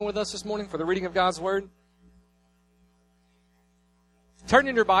with us this morning for the reading of God's Word? Turn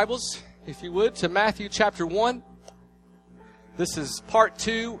in your Bibles, if you would, to Matthew chapter 1. This is part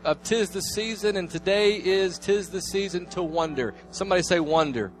 2 of 'Tis the Season, and today is 'Tis the Season to Wonder. Somebody say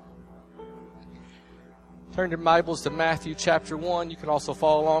wonder. Turn your Bibles to Matthew chapter 1. You can also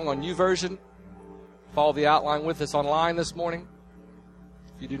follow along on YouVersion. Follow the outline with us online this morning.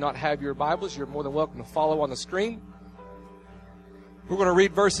 If you do not have your Bibles, you're more than welcome to follow on the screen. We're going to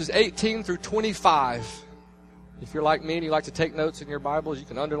read verses 18 through 25. If you're like me and you like to take notes in your Bibles, you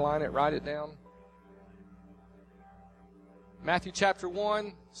can underline it, write it down. Matthew chapter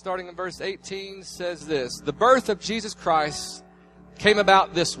 1, starting in verse 18, says this: The birth of Jesus Christ came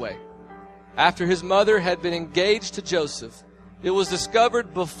about this way. After his mother had been engaged to Joseph, it was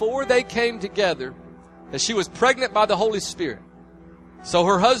discovered before they came together that she was pregnant by the Holy Spirit. So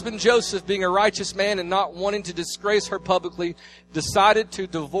her husband Joseph, being a righteous man and not wanting to disgrace her publicly, decided to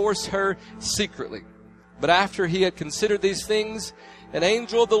divorce her secretly. But after he had considered these things, an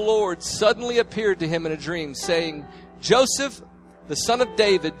angel of the Lord suddenly appeared to him in a dream, saying, Joseph, the son of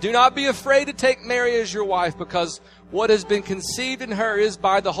David, do not be afraid to take Mary as your wife, because what has been conceived in her is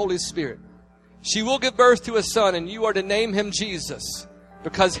by the Holy Spirit. She will give birth to a son, and you are to name him Jesus,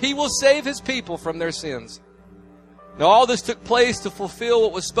 because he will save his people from their sins. Now all this took place to fulfill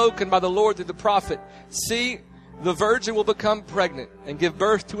what was spoken by the Lord through the prophet. See, the virgin will become pregnant and give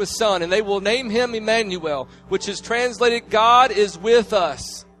birth to a son, and they will name him Emmanuel, which is translated, God is with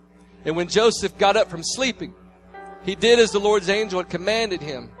us. And when Joseph got up from sleeping, he did as the Lord's angel had commanded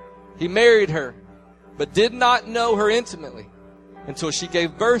him. He married her, but did not know her intimately until she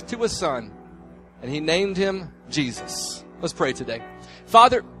gave birth to a son, and he named him Jesus. Let's pray today.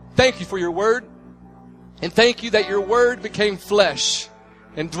 Father, thank you for your word. And thank you that your word became flesh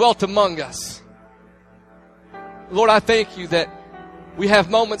and dwelt among us. Lord, I thank you that we have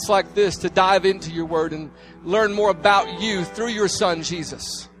moments like this to dive into your word and learn more about you through your son,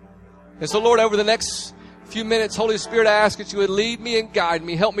 Jesus. And so, Lord, over the next few minutes, Holy Spirit, I ask that you would lead me and guide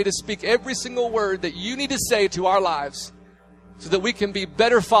me. Help me to speak every single word that you need to say to our lives so that we can be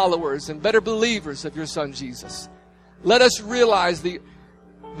better followers and better believers of your son, Jesus. Let us realize the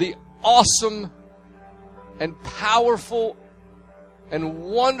awesome and powerful and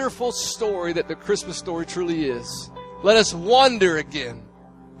wonderful story that the Christmas story truly is. Let us wonder again.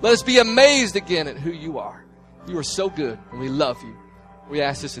 Let us be amazed again at who you are. You are so good, and we love you. We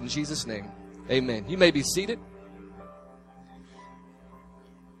ask this in Jesus' name. Amen. You may be seated.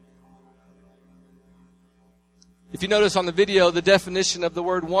 If you notice on the video, the definition of the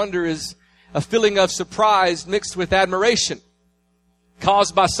word wonder is a feeling of surprise mixed with admiration,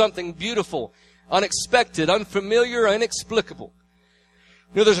 caused by something beautiful, unexpected, unfamiliar, inexplicable.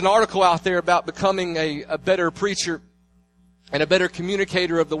 You know, there's an article out there about becoming a better preacher and a better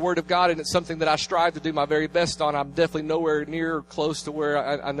communicator of the Word of God, and it's something that I strive to do my very best on. I'm definitely nowhere near or close to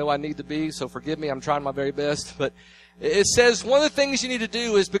where I know I need to be, so forgive me, I'm trying my very best. But it says one of the things you need to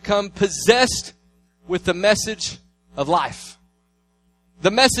do is become possessed with the message of life,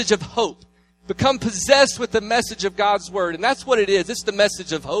 the message of hope. Become possessed with the message of God's Word, and that's what it is. It's the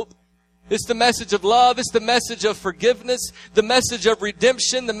message of hope. It's the message of love. It's the message of forgiveness, the message of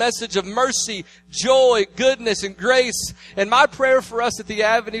redemption, the message of mercy, joy, goodness, and grace. And my prayer for us at the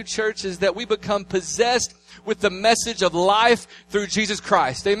Avenue Church is that we become possessed with the message of life through Jesus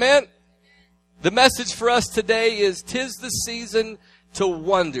Christ. Amen? The message for us today is 'Tis the season to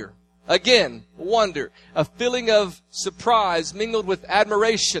wonder. Again, wonder. A feeling of surprise mingled with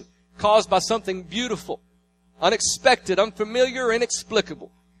admiration caused by something beautiful, unexpected, unfamiliar,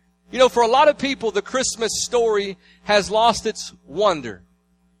 inexplicable. You know, for a lot of people, the Christmas story has lost its wonder.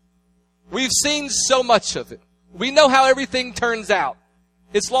 We've seen so much of it. We know how everything turns out.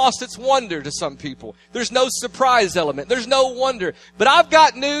 It's lost its wonder to some people. There's no surprise element. There's no wonder. But I've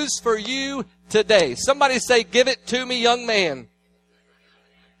got news for you today. Somebody say, give it to me, young man.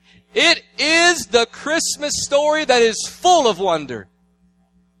 It is the Christmas story that is full of wonder.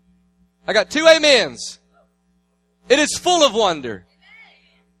 I got 2 amens. It is full of wonder.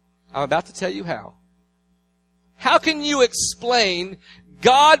 I'm about to tell you how. How can you explain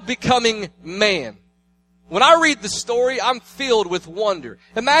God becoming man? When I read the story, I'm filled with wonder.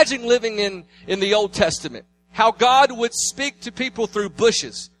 Imagine living in the Old Testament. How God would speak to people through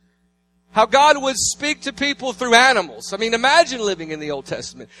bushes. How God would speak to people through animals. I mean, imagine living in the Old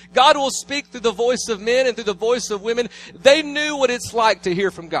Testament. God will speak through the voice of men and through the voice of women. They knew what it's like to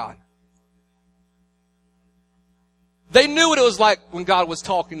hear from God. They knew what it was like when God was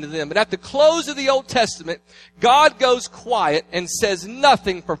talking to them. But at the close of the Old Testament, God goes quiet and says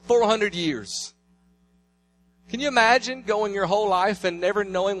nothing for 400 years. Can you imagine going your whole life and never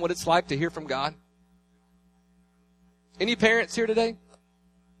knowing what it's like to hear from God? Any parents here today?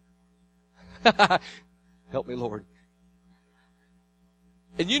 Help me, Lord.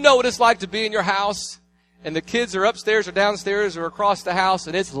 And you know what it's like to be in your house and the kids are upstairs or downstairs or across the house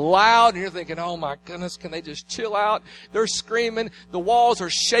and it's loud and you're thinking, oh my goodness, can they just chill out? They're screaming. The walls are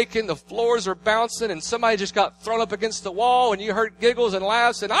shaking. The floors are bouncing and somebody just got thrown up against the wall and you heard giggles and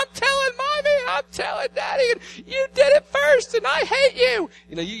laughs and I'm telling Mommy and I'm telling Daddy and you did it first and I hate you.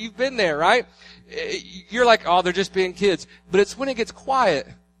 You know, you've been there, right? You're like, oh, they're just being kids. But it's when it gets quiet.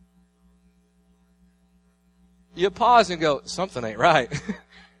 You pause and go, something ain't right.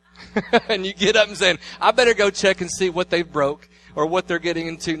 And you get up and saying, I better go check and see what they broke or what they're getting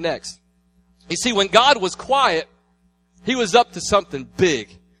into next. You see, when God was quiet, He was up to something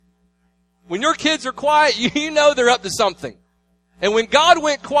big. When your kids are quiet, you know they're up to something. And when God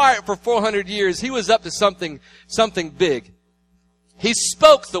went quiet for 400 years, He was up to something big. He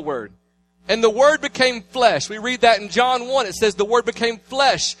spoke the Word. And the Word became flesh. We read that in John 1. It says the Word became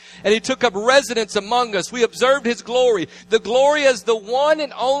flesh and He took up residence among us. We observed His glory. The glory as the one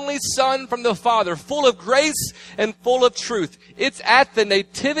and only Son from the Father, full of grace and full of truth. It's at the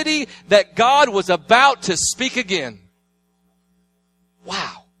Nativity that God was about to speak again.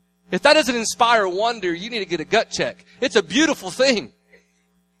 Wow. If that doesn't inspire wonder, you need to get a gut check. It's a beautiful thing.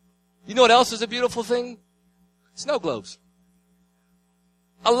 You know what else is a beautiful thing? Snow globes.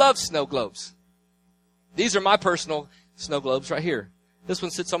 I love snow globes. These are my personal snow globes right here. This one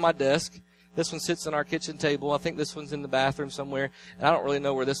sits on my desk. This one sits on our kitchen table. I think this one's in the bathroom somewhere. And I don't really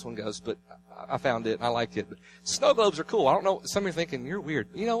know where this one goes, but I found it and I like it. But snow globes are cool. I don't know. Some of you are thinking, you're weird.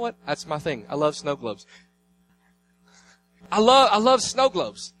 You know what? That's my thing. I love snow globes. I love snow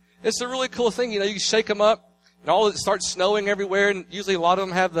globes. It's a really cool thing. You know, you shake them up and all it starts snowing everywhere. And usually a lot of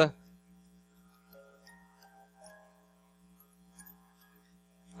them have the,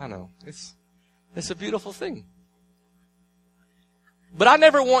 I know. It's a beautiful thing. But I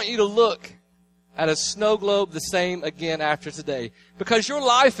never want you to look at a snow globe the same again after today. Because your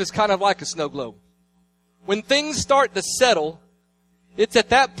life is kind of like a snow globe. When things start to settle, it's at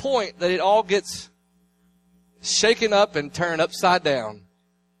that point that it all gets shaken up and turned upside down.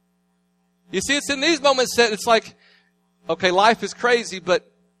 You see, it's in these moments that it's like, okay, life is crazy, but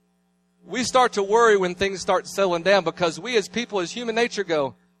we start to worry when things start settling down because we as people, as human nature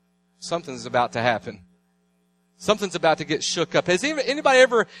go, something's about to happen. Something's about to get shook up. Has anybody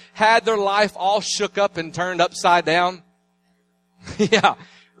ever had their life all shook up and turned upside down? Yeah.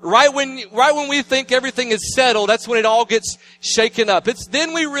 Right when we think everything is settled, that's when it all gets shaken up. It's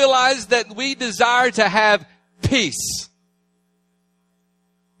then we realize that we desire to have peace.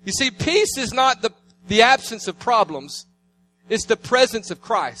 You see, peace is not the absence of problems. It's the presence of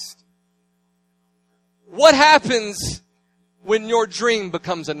Christ. What happens when your dream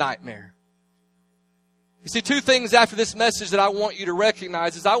becomes a nightmare? You see, two things after this message that I want you to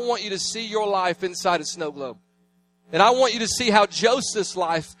recognize is I want you to see your life inside a snow globe. And I want you to see how Joseph's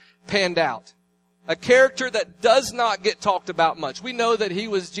life panned out. A character that does not get talked about much. We know that he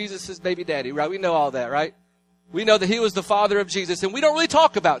was Jesus' baby daddy, right? We know all that, right? We know that he was the father of Jesus. And we don't really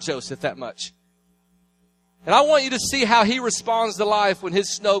talk about Joseph that much. And I want you to see how he responds to life when his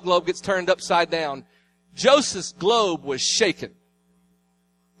snow globe gets turned upside down. Joseph's globe was shaken.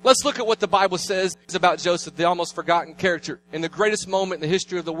 Let's look at what the Bible says about Joseph, the almost forgotten character in the greatest moment in the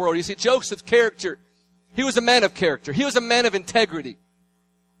history of the world. You see, Joseph's character, he was a man of character. He was a man of integrity.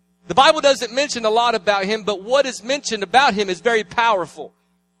 The Bible doesn't mention a lot about him, but what is mentioned about him is very powerful.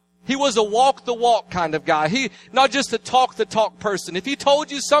 He was a walk the walk kind of guy. He, not just a talk the talk person. If he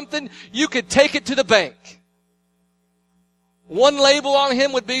told you something, you could take it to the bank. One label on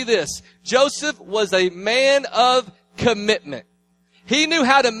him would be this: Joseph was a man of commitment. He knew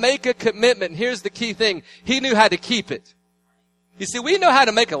how to make a commitment. And here's the key thing. He knew how to keep it. You see, we know how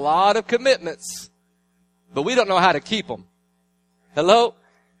to make a lot of commitments, but we don't know how to keep them. Hello?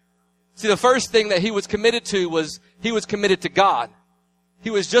 See, the first thing that he was committed to was he was committed to God. He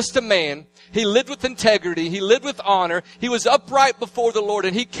was just a man. He lived with integrity. He lived with honor. He was upright before the Lord,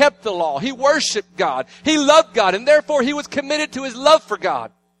 and he kept the law. He worshiped God. He loved God, and therefore he was committed to his love for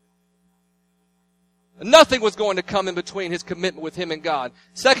God. Nothing was going to come in between his commitment with him and God.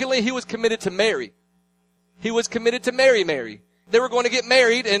 Secondly, he was committed to Mary. He was committed to marry Mary. They were going to get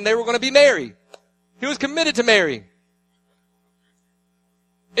married, and they were going to be married. He was committed to Mary.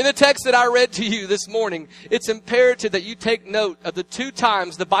 In the text that I read to you this morning, it's imperative that you take note of the two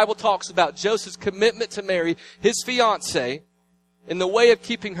times the Bible talks about Joseph's commitment to Mary, his fiancée, in the way of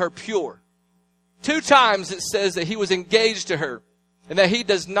keeping her pure. Two times it says that he was engaged to her. and that he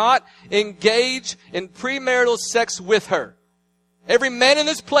does not engage in premarital sex with her. Every man in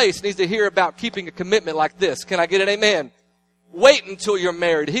this place needs to hear about keeping a commitment like this. Can I get an amen? Wait until you're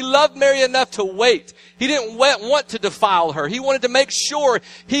married. He loved Mary enough to wait. He didn't want to defile her. He wanted to make sure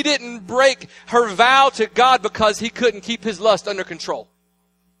he didn't break her vow to God because he couldn't keep his lust under control.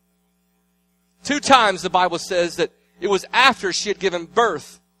 2 times the Bible says that it was after she had given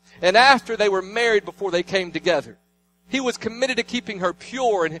birth and after they were married before they came together. He was committed to keeping her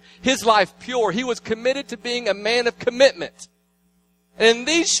pure and his life pure. He was committed to being a man of commitment. And in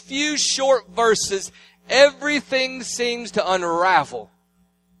these few short verses, everything seems to unravel.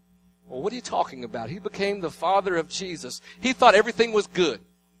 Well, what are you talking about? He became the father of Jesus. He thought everything was good.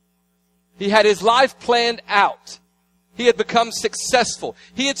 He had his life planned out. He had become successful.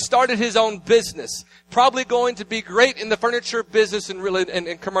 He had started his own business, probably going to be great in the furniture business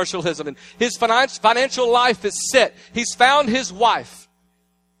and commercialism. And his financial life is set. He's found his wife.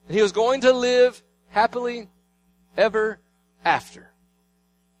 And he was going to live happily ever after.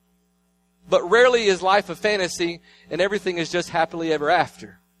 But rarely is life a fantasy and everything is just happily ever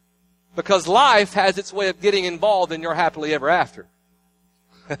after. Because life has its way of getting involved in your happily ever after.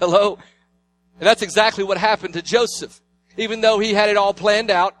 Hello? And that's exactly what happened to Joseph. Even though he had it all planned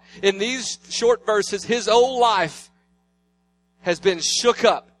out, in these short verses, his whole life has been shook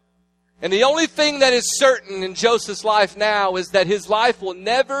up. And the only thing that is certain in Joseph's life now is that his life will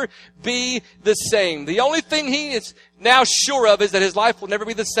never be the same. The only thing he is now sure of is that his life will never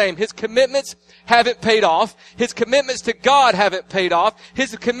be the same. His commitments haven't paid off. His commitments to God haven't paid off.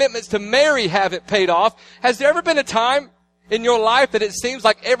 His commitments to Mary haven't paid off. Has there ever been a time in your life that it seems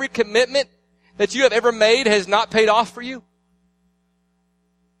like every commitment that you have ever made has not paid off for you?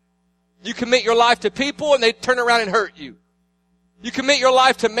 You commit your life to people and they turn around and hurt you. You commit your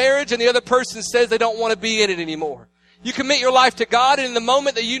life to marriage and the other person says they don't want to be in it anymore. You commit your life to God and in the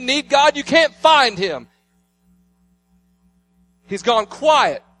moment that you need God, you can't find Him. He's gone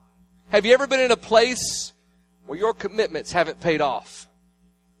quiet. Have you ever been in a place where your commitments haven't paid off?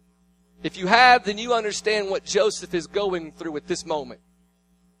 If you have, then you understand what Joseph is going through at this moment.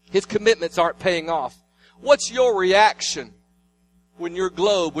 His commitments aren't paying off. What's your reaction when your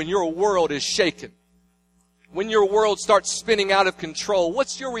globe, when your world is shaken? When your world starts spinning out of control,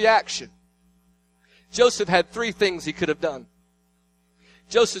 what's your reaction? Joseph had 3 things he could have done.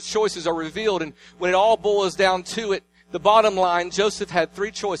 Joseph's choices are revealed, and when it all boils down to it, the bottom line, Joseph had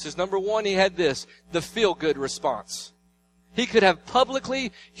 3 choices. Number 1, he had this, the feel-good response. He could have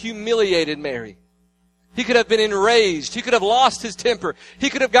publicly humiliated Mary. He could have been enraged. He could have lost his temper. He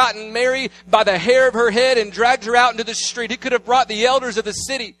could have gotten Mary by the hair of her head and dragged her out into the street. He could have brought the elders of the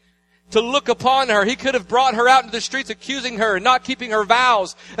city to look upon her. He could have brought her out into the streets accusing her of not keeping her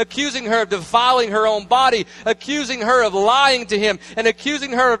vows, accusing her of defiling her own body, accusing her of lying to him, and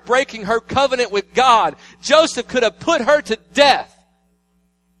accusing her of breaking her covenant with God. Joseph could have put her to death.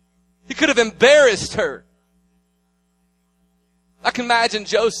 He could have embarrassed her. I can imagine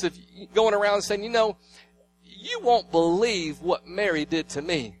Joseph going around saying, you won't believe what Mary did to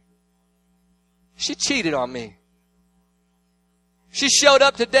me. She cheated on me. She showed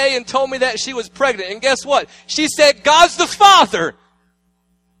up today and told me that she was pregnant. And guess what? She said, God's the Father.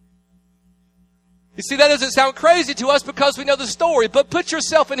 You see, that doesn't sound crazy to us because we know the story. But put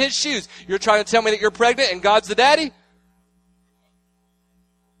yourself in his shoes. You're trying to tell me that you're pregnant and God's the daddy?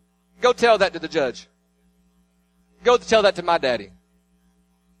 Go tell that to the judge. Go tell that to my daddy.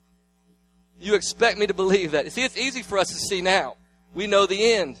 You expect me to believe that. See, it's easy for us to see now. We know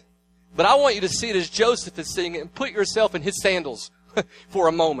the end. But I want you to see it as Joseph is seeing it and put yourself in his sandals for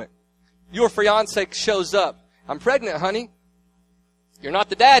a moment. Your fiance shows up. I'm pregnant, honey. You're not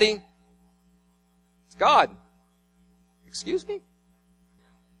the daddy. It's God. Excuse me?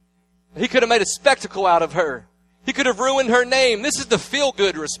 He could have made a spectacle out of her. He could have ruined her name. This is the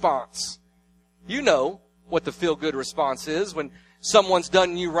feel-good response. You know what the feel-good response is when someone's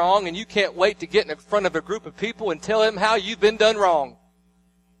done you wrong and you can't wait to get in front of a group of people and tell them how you've been done wrong.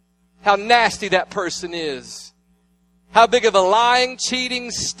 How nasty that person is. How big of a lying,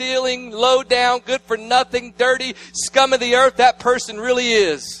 cheating, stealing, low down, good for nothing, dirty, scum of the earth that person really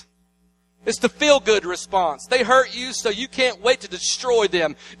is. It's the feel-good response. They hurt you so you can't wait to destroy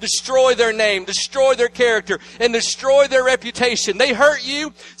them, destroy their name, destroy their character, and destroy their reputation. They hurt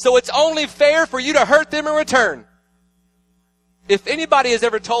you so it's only fair for you to hurt them in return. If anybody has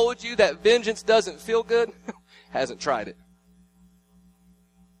ever told you that vengeance doesn't feel good, hasn't tried it.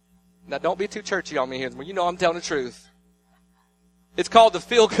 Now, don't be too churchy on me here. You know I'm telling the truth. It's called the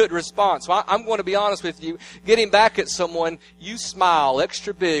feel-good response. Well, I'm going to be honest with you. Getting back at someone, you smile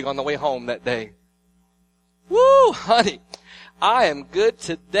extra big on the way home that day. Woo, honey. I am good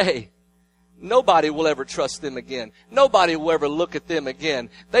today. Nobody will ever trust them again. Nobody will ever look at them again.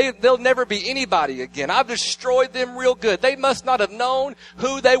 They'll never be anybody again. I've destroyed them real good. They must not have known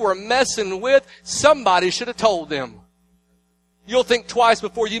who they were messing with. Somebody should have told them. You'll think twice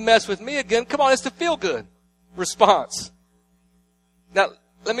before you mess with me again. Come on, it's the feel-good response. Now,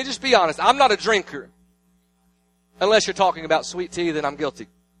 let me just be honest. I'm not a drinker. Unless you're talking about sweet tea, then I'm guilty.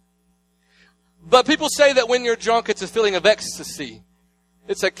 But people say that when you're drunk, it's a feeling of ecstasy.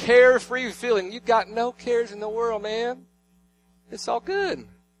 It's a carefree feeling. You've got no cares in the world, man. It's all good,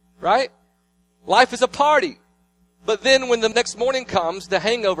 right? Life is a party. But then when the next morning comes, the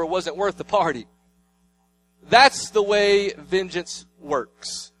hangover wasn't worth the party. That's the way vengeance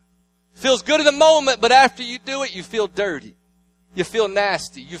works. Feels good in the moment, but after you do it, you feel dirty. You feel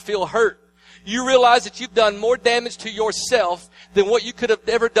nasty. You feel hurt. You realize that you've done more damage to yourself than what you could have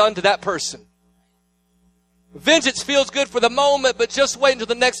ever done to that person. Vengeance feels good for the moment, but just wait until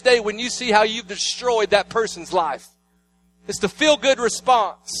the next day when you see how you've destroyed that person's life. It's the feel-good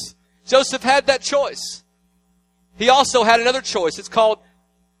response. Joseph had that choice. He also had another choice. It's called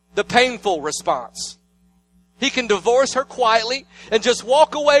the painful response. He can divorce her quietly and just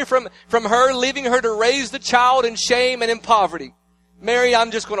walk away from her, leaving her to raise the child in shame and in poverty. Mary, I'm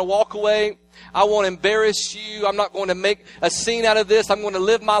just going to walk away. I won't embarrass you. I'm not going to make a scene out of this. I'm going to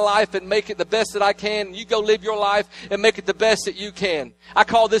live my life and make it the best that I can. You go live your life and make it the best that you can. I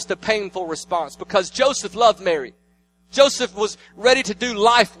call this the painful response because Joseph loved Mary. Joseph was ready to do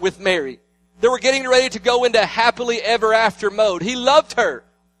life with Mary. They were getting ready to go into happily ever after mode. He loved her.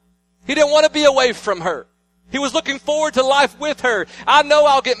 He didn't want to be away from her. He was looking forward to life with her. I know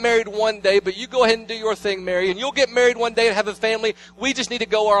I'll get married one day, but you go ahead and do your thing, Mary, and you'll get married one day and have a family. We just need to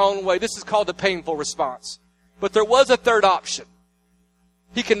go our own way. This is called the painful response. But there was a third option.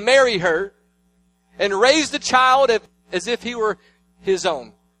 He can marry her and raise the child as if he were his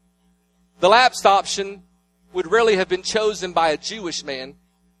own. The last option would rarely have been chosen by a Jewish man.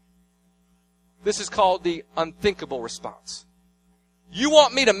 This is called the unthinkable response. You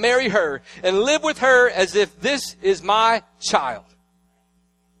want me to marry her and live with her as if this is my child.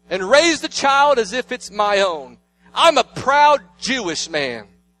 And raise the child as if it's my own. I'm a proud Jewish man.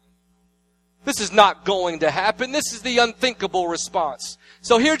 This is not going to happen. This is the unthinkable response.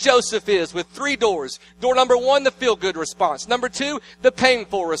 So here Joseph is with 3 doors. Door number 1, the feel-good response. Number 2, the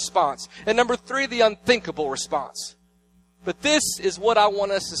painful response. And number 3, the unthinkable response. But this is what I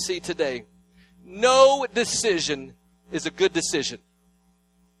want us to see today. No decision is a good decision.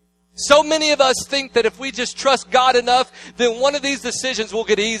 So many of us think that if we just trust God enough, then one of these decisions will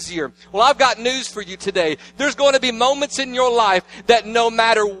get easier. Well, I've got news for you today. There's going to be moments in your life that no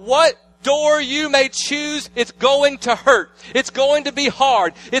matter what door you may choose, it's going to hurt. It's going to be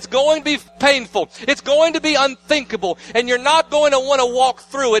hard. It's going to be painful. It's going to be unthinkable. And you're not going to want to walk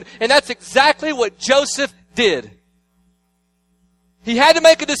through it. And that's exactly what Joseph did. He had to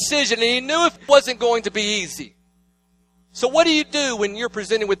make a decision, and he knew it wasn't going to be easy. So what do you do when you're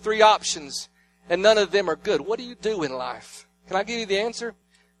presented with 3 options and none of them are good? What do you do in life? Can I give you the answer?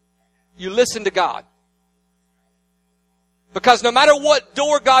 You listen to God. Because no matter what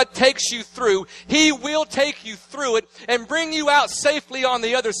door God takes you through, He will take you through it and bring you out safely on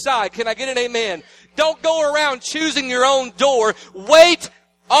the other side. Can I get an amen? Don't go around choosing your own door. Wait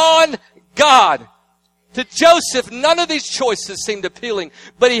on God. To Joseph, none of these choices seemed appealing,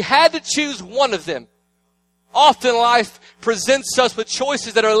 but he had to choose one of them. Often life presents us with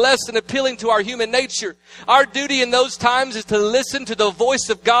choices that are less than appealing to our human nature. Our duty in those times is to listen to the voice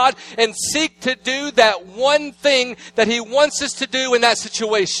of God and seek to do that one thing that He wants us to do in that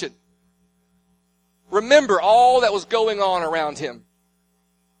situation. Remember all that was going on around him.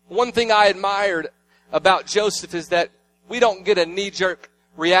 One thing I admired about Joseph is that we don't get a knee-jerk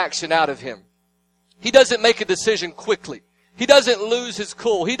reaction out of him. He doesn't make a decision quickly. He doesn't lose his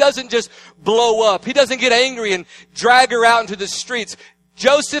cool. He doesn't just blow up. He doesn't get angry and drag her out into the streets.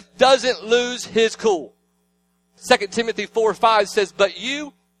 Joseph doesn't lose his cool. 2 Timothy 4:5 says, but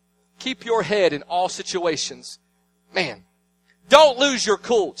you keep your head in all situations. Man, don't lose your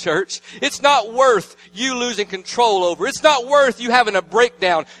cool, church. It's not worth you losing control over. It's not worth you having a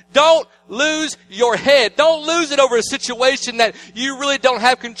breakdown. Don't lose your head. Don't lose it over a situation that you really don't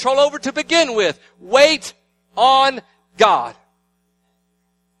have control over to begin with. Wait on God.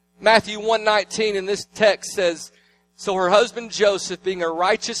 Matthew 1:19 in this text says, so her husband Joseph, being a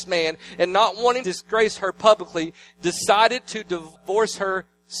righteous man and not wanting to disgrace her publicly, decided to divorce her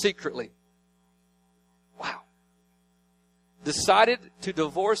secretly. Wow. Decided to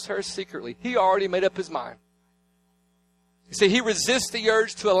divorce her secretly. He already made up his mind. You see, he resists the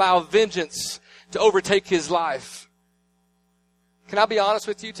urge to allow vengeance to overtake his life. Can I be honest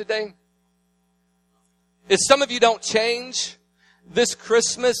with you today? If some of you don't change, this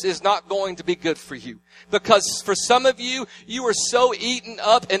Christmas is not going to be good for you. Because for some of you, you are so eaten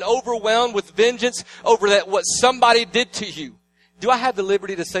up and overwhelmed with vengeance over that what somebody did to you. Do I have the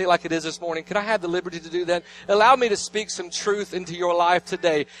liberty to say it like it is this morning? Can I have the liberty to do that? Allow me to speak some truth into your life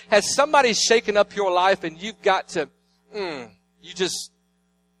today. Has somebody shaken up your life and you've got to, you just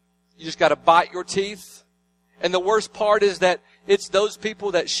got to bite your teeth? And the worst part is that it's those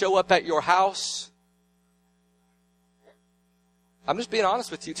people that show up at your house. I'm just being honest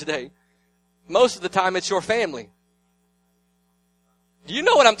with you today. Most of the time it's your family. You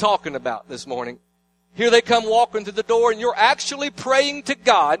know what I'm talking about this morning. Here they come walking through the door and you're actually praying to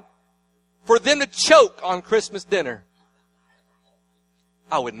God for them to choke on Christmas dinner.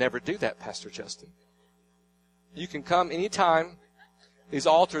 I would never do that, Pastor Justin. You can come anytime. These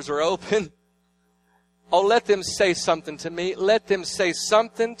altars are open. Oh, let them say something to me. Let them say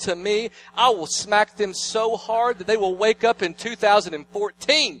something to me. I will smack them so hard that they will wake up in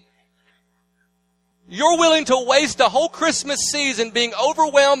 2014. You're willing to waste a whole Christmas season being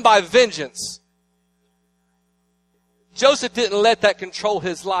overwhelmed by vengeance. Joseph didn't let that control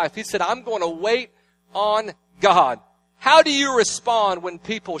his life. He said, I'm going to wait on God. How do you respond when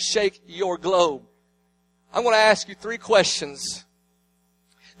people shake your globe? I'm going to ask you 3 questions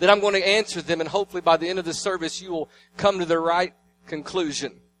that I'm going to answer them, and hopefully by the end of the service you will come to the right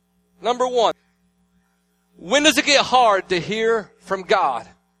conclusion. Number 1, when does it get hard to hear from God?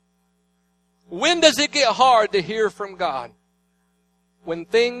 When does it get hard to hear from God? When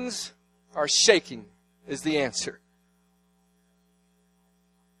things are shaking is the answer.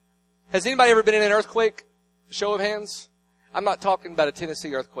 Has anybody ever been in an earthquake? Show of hands. I'm not talking about a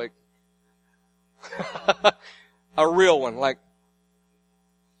Tennessee earthquake. A real one, like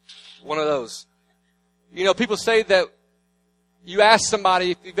one of those. You know, people say that you ask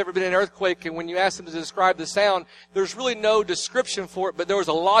somebody if you've ever been in an earthquake, and when you ask them to describe the sound, there's really no description for it, but there was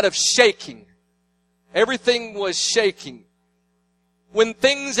a lot of shaking. Everything was shaking. When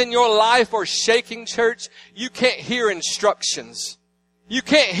things in your life are shaking, church, you can't hear instructions. You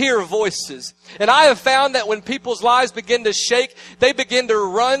can't hear voices. And I have found that when people's lives begin to shake, they begin to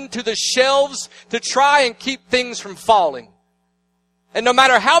run to the shelves to try and keep things from falling. And no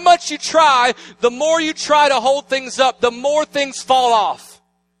matter how much you try, the more you try to hold things up, the more things fall off.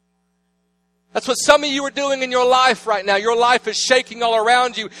 That's what some of you are doing in your life right now. Your life is shaking all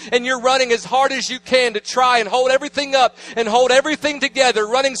around you, and you're running as hard as you can to try and hold everything up and hold everything together,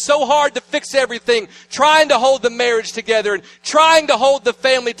 running so hard to fix everything, trying to hold the marriage together and trying to hold the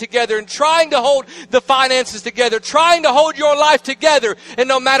family together and trying to hold the finances together, trying to hold your life together. And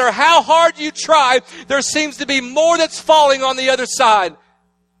no matter how hard you try, there seems to be more that's falling on the other side.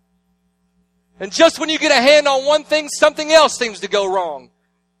 And just when you get a hand on one thing, something else seems to go wrong.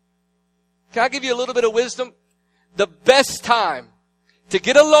 Can I give you a little bit of wisdom? The best time to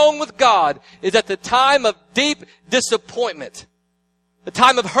get alone with God is at the time of deep disappointment, a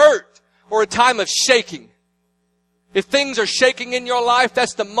time of hurt, or a time of shaking. If things are shaking in your life,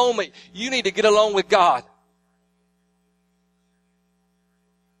 that's the moment you need to get alone with God.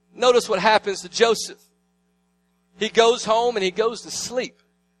 Notice what happens to Joseph. He goes home and he goes to sleep.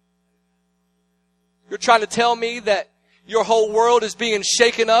 You're trying to tell me that your whole world is being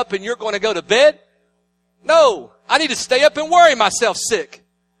shaken up and you're going to go to bed? No, I need to stay up and worry myself sick.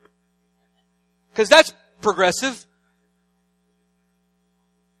 Because that's progressive.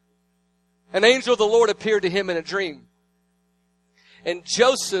 An angel of the Lord appeared to him in a dream. And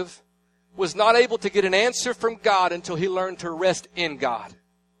Joseph was not able to get an answer from God until he learned to rest in God.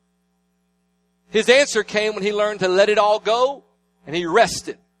 His answer came when he learned to let it all go and he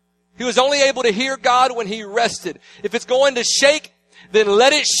rested. He was only able to hear God when he rested. If it's going to shake, then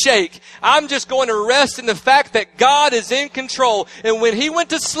let it shake. I'm just going to rest in the fact that God is in control. And when he went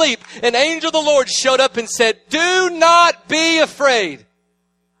to sleep, an angel of the Lord showed up and said, "Do not be afraid."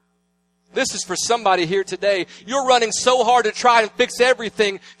 This is for somebody here today. You're running so hard to try and fix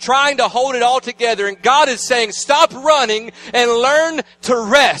everything, trying to hold it all together. And God is saying, stop running and learn to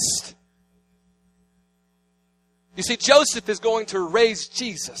rest. You see, Joseph is going to raise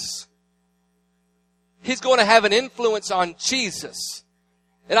Jesus. He's going to have an influence on Jesus.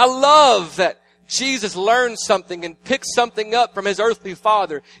 And I love that Jesus learned something and picked something up from his earthly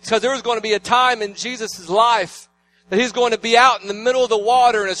father. Because there was going to be a time in Jesus' life that he's going to be out in the middle of the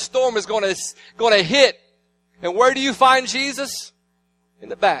water and a storm is going to hit. And where do you find Jesus? In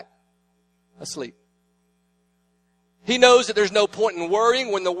the back, asleep. He knows that there's no point in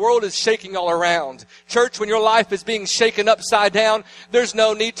worrying when the world is shaking all around. Church, when your life is being shaken upside down, there's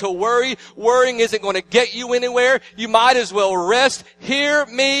no need to worry. Worrying isn't going to get you anywhere. You might as well rest. Hear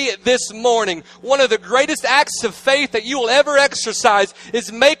me this morning. One of the greatest acts of faith that you will ever exercise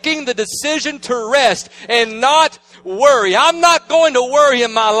is making the decision to rest and not worry. I'm not going to worry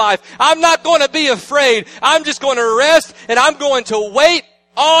in my life. I'm not going to be afraid. I'm just going to rest and I'm going to wait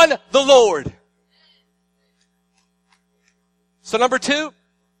on the Lord. So number 2,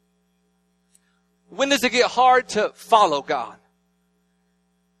 when does it get hard to follow God?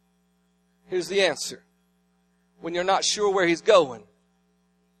 Here's the answer. When you're not sure where He's going.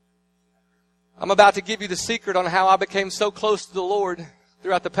 I'm about to give you the secret on how I became so close to the Lord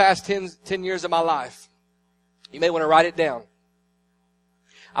throughout the past 10 years of my life. You may want to write it down.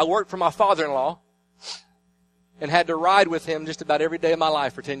 I worked for my father-in-law and had to ride with him just about every day of my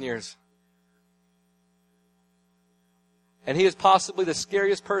life for 10 years. And he is possibly the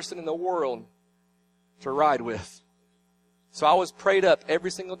scariest person in the world to ride with. So I was prayed up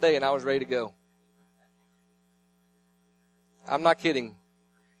every single day and I was ready to go. I'm not kidding.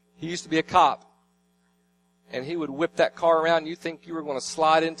 He used to be a cop. And he would whip that car around and you think you were going to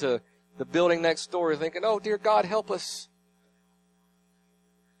slide into the building next door thinking, oh, dear God, help us.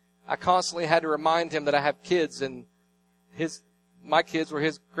 I constantly had to remind him that I have kids and my kids were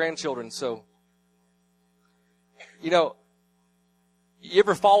his grandchildren. So, you know, you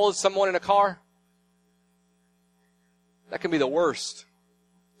ever followed someone in a car? That can be the worst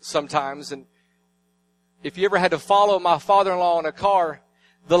sometimes. And if you ever had to follow my father-in-law in a car,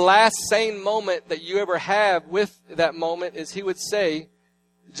 the last sane moment that you ever have with that moment is he would say,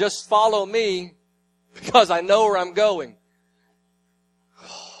 just follow me because I know where I'm going.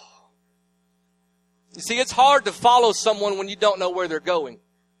 You see, it's hard to follow someone when you don't know where they're going.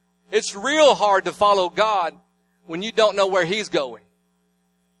 It's real hard to follow God when you don't know where He's going.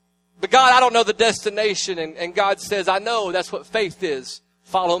 But God, I don't know the destination. And God says, I know that's what faith is.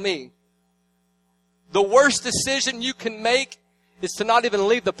 Follow me. The worst decision you can make is to not even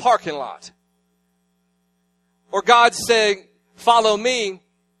leave the parking lot. Or God saying, follow me.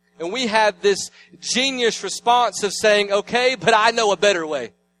 And we have this genius response of saying, okay, but I know a better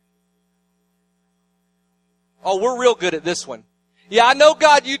way. Oh, we're real good at this one. Yeah, I know,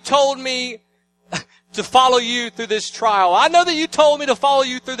 God, you told me to follow you through this trial. I know that you told me to follow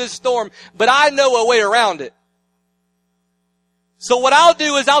you through this storm, but I know a way around it. So what I'll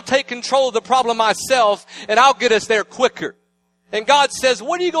do is I'll take control of the problem myself and I'll get us there quicker. And God says,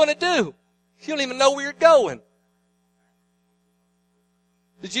 what are you going to do? You don't even know where you're going.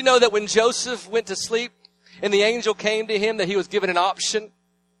 Did you know that when Joseph went to sleep and the angel came to him that he was given an option?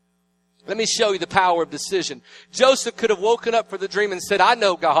 Let me show you the power of decision. Joseph could have woken up for the dream and said, I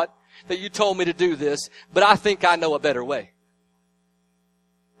know, God, that you told me to do this, but I think I know a better way.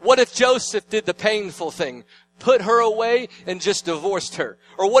 What if Joseph did the painful thing, put her away and just divorced her?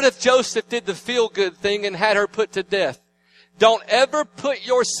 Or what if Joseph did the feel-good thing and had her put to death? Don't ever put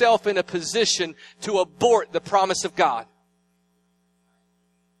yourself in a position to abort the promise of God.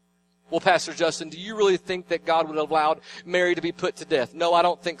 Well, Pastor Justin, do you really think that God would have allowed Mary to be put to death? No, I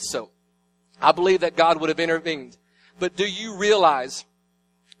don't think so. I believe that God would have intervened. But do you realize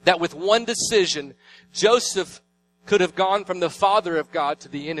that with one decision, Joseph could have gone from the father of God to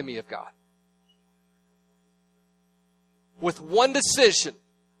the enemy of God? With one decision,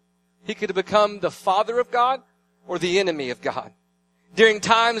 he could have become the father of God or the enemy of God. During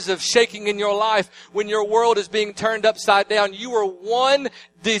times of shaking in your life, when your world is being turned upside down, you are one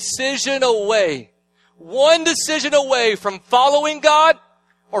decision away from following God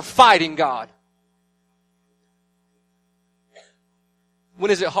or fighting God. When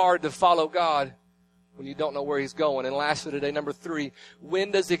is it hard to follow God? When you don't know where He's going. And lastly today, number 3,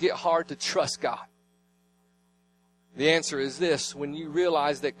 when does it get hard to trust God? The answer is this: when you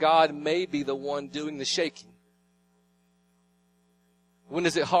realize that God may be the one doing the shaking. When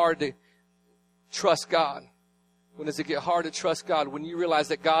is it hard to trust God? When does it get hard to trust God? When you realize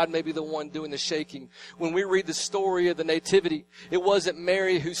that God may be the one doing the shaking. When we read the story of the Nativity, it wasn't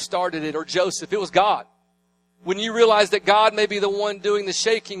Mary who started it or Joseph. It was God. When you realize that God may be the one doing the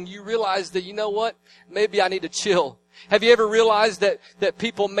shaking, you realize that, you know what? Maybe I need to chill. Have you ever realized that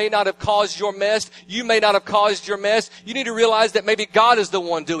people may not have caused your mess? You may not have caused your mess. You need to realize that maybe God is the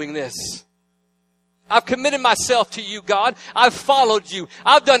one doing this. I've committed myself to you, God. I've followed you.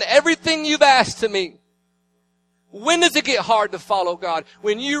 I've done everything you've asked of me. When does it get hard to follow God?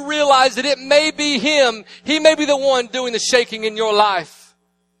 When you realize that it may be Him. He may be the one doing the shaking in your life.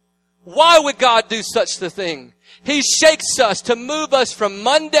 Why would God do such a thing? He shakes us to move us from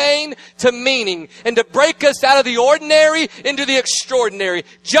mundane to meaning and to break us out of the ordinary into the extraordinary.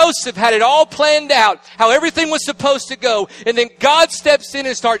 Joseph had it all planned out, how everything was supposed to go, and then God steps in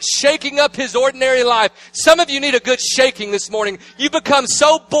and starts shaking up his ordinary life. Some of you need a good shaking this morning. You become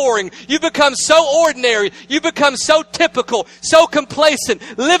so boring. You become so ordinary. You become so typical, so complacent,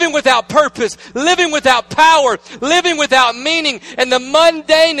 living without purpose, living without power, living without meaning, and the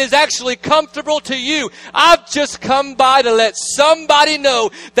mundane is actually comfortable to you. I've just come by to let somebody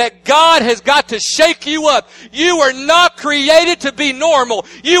know that God has got to shake you up. You are not created to be normal.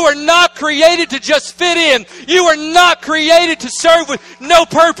 You are not created to just fit in. You are not created to serve with no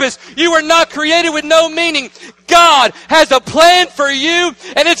purpose. You are not created with no meaning. God has a plan for you,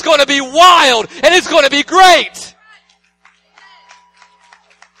 and it's going to be wild, and it's going to be great.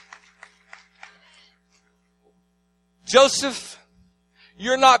 Joseph,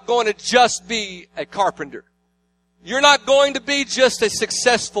 you're not going to just be a carpenter. You're not going to be just a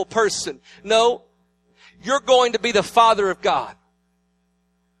successful person. No, you're going to be the father of God.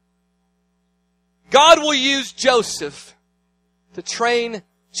 God will use Joseph to train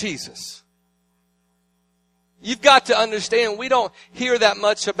Jesus. You've got to understand, we don't hear that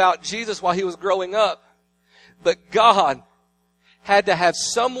much about Jesus while he was growing up. But God had to have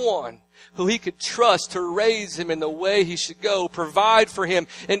someone who he could trust to raise him in the way he should go, provide for him,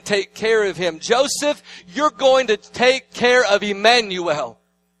 and take care of him. Joseph, you're going to take care of Emmanuel.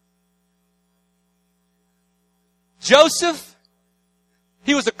 Joseph,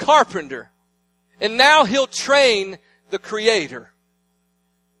 he was a carpenter, and now he'll train the Creator.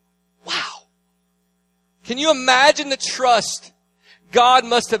 Wow. Can you imagine the trust God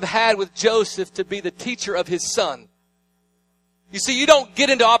must have had with Joseph to be the teacher of his son? You see, you don't get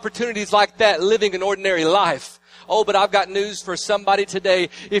into opportunities like that living an ordinary life. Oh, but I've got news for somebody today.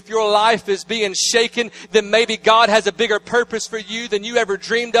 If your life is being shaken, then maybe God has a bigger purpose for you than you ever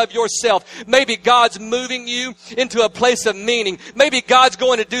dreamed of yourself. Maybe God's moving you into a place of meaning. Maybe God's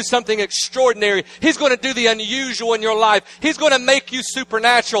going to do something extraordinary. He's going to do the unusual in your life. He's going to make you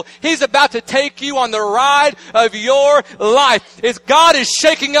supernatural. He's about to take you on the ride of your life. If God is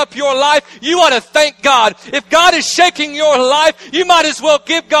shaking up your life, you ought to thank God. If God is shaking your life, you might as well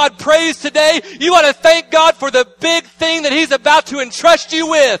give God praise today. You ought to thank God for the big thing that he's about to entrust you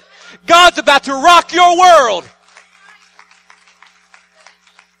with. God's about to rock your world.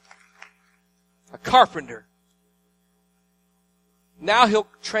 A carpenter. Now he'll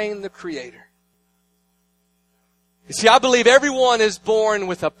train the Creator. You see, I believe everyone is born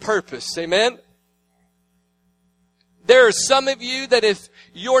with a purpose. Amen? There are some of you that if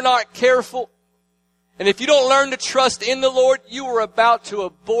you're not careful, and if you don't learn to trust in the Lord, you are about to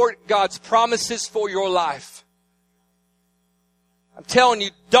abort God's promises for your life. I'm telling you,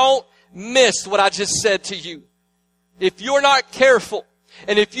 don't miss what I just said to you. If you're not careful,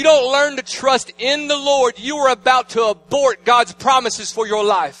 and if you don't learn to trust in the Lord, you are about to abort God's promises for your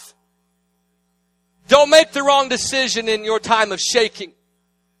life. Don't make the wrong decision in your time of shaking.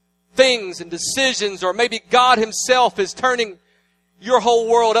 Things and decisions, or maybe God himself is turning your whole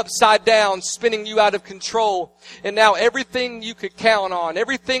world upside down, spinning you out of control. And now everything you could count on,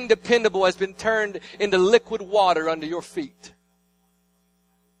 everything dependable has been turned into liquid water under your feet.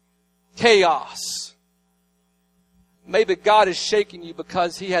 Chaos. Maybe God is shaking you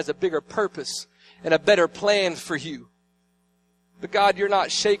because he has a bigger purpose and a better plan for you. But God, you're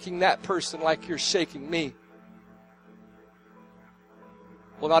not shaking that person like you're shaking me.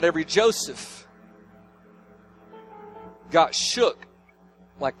 Well, not every Joseph got shook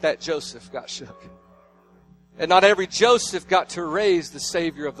like that Joseph got shook. And not every Joseph got to raise the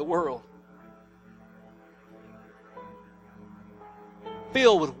Savior of the world.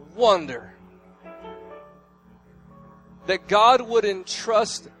 Filled with wonder that God would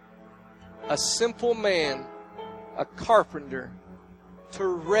entrust a simple man, a carpenter, to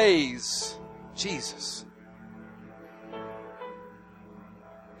raise Jesus.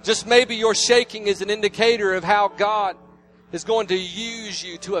 Just maybe your shaking is an indicator of how God is going to use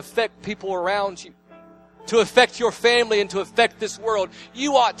you to affect people around you, to affect your family and to affect this world.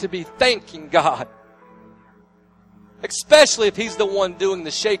 You ought to be thanking God. Especially if he's the one doing the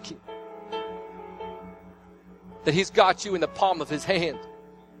shaking. That he's got you in the palm of his hand.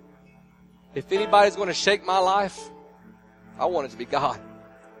 If anybody's going to shake my life, I want it to be God.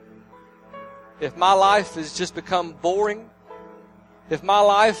 If my life has just become boring, if my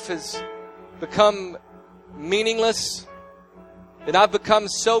life has become meaningless, then I've become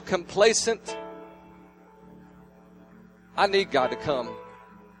so complacent, I need God to come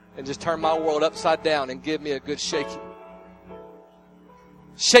and just turn my world upside down and give me a good shaking.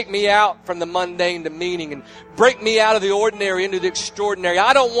 Shake me out from the mundane to meaning and break me out of the ordinary into the extraordinary.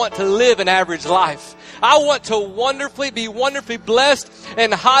 I don't want to live an average life. I want to be wonderfully blessed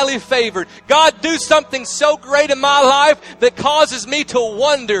and highly favored. God, do something so great in my life that causes me to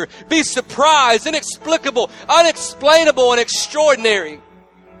wonder, be surprised, inexplicable, unexplainable, and extraordinary.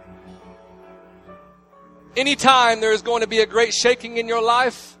 Anytime there is going to be a great shaking in your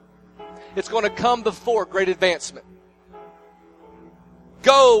life, it's going to come before great advancement.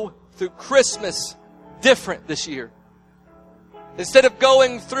 Go through Christmas different this year. Instead of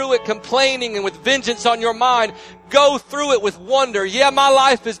going through it complaining and with vengeance on your mind, go through it with wonder. Yeah, my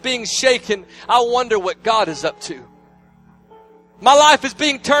life is being shaken. I wonder what God is up to. My life is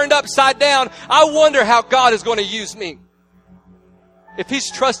being turned upside down. I wonder how God is going to use me. If He's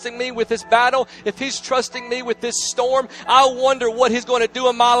trusting me with this battle, if He's trusting me with this storm, I wonder what He's going to do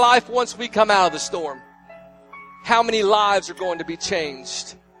in my life once we come out of the storm. How many lives are going to be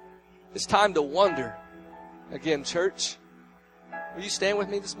changed? It's time to wonder. Again, church, will you stand with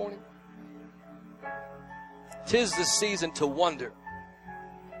me this morning? 'Tis the season to wonder.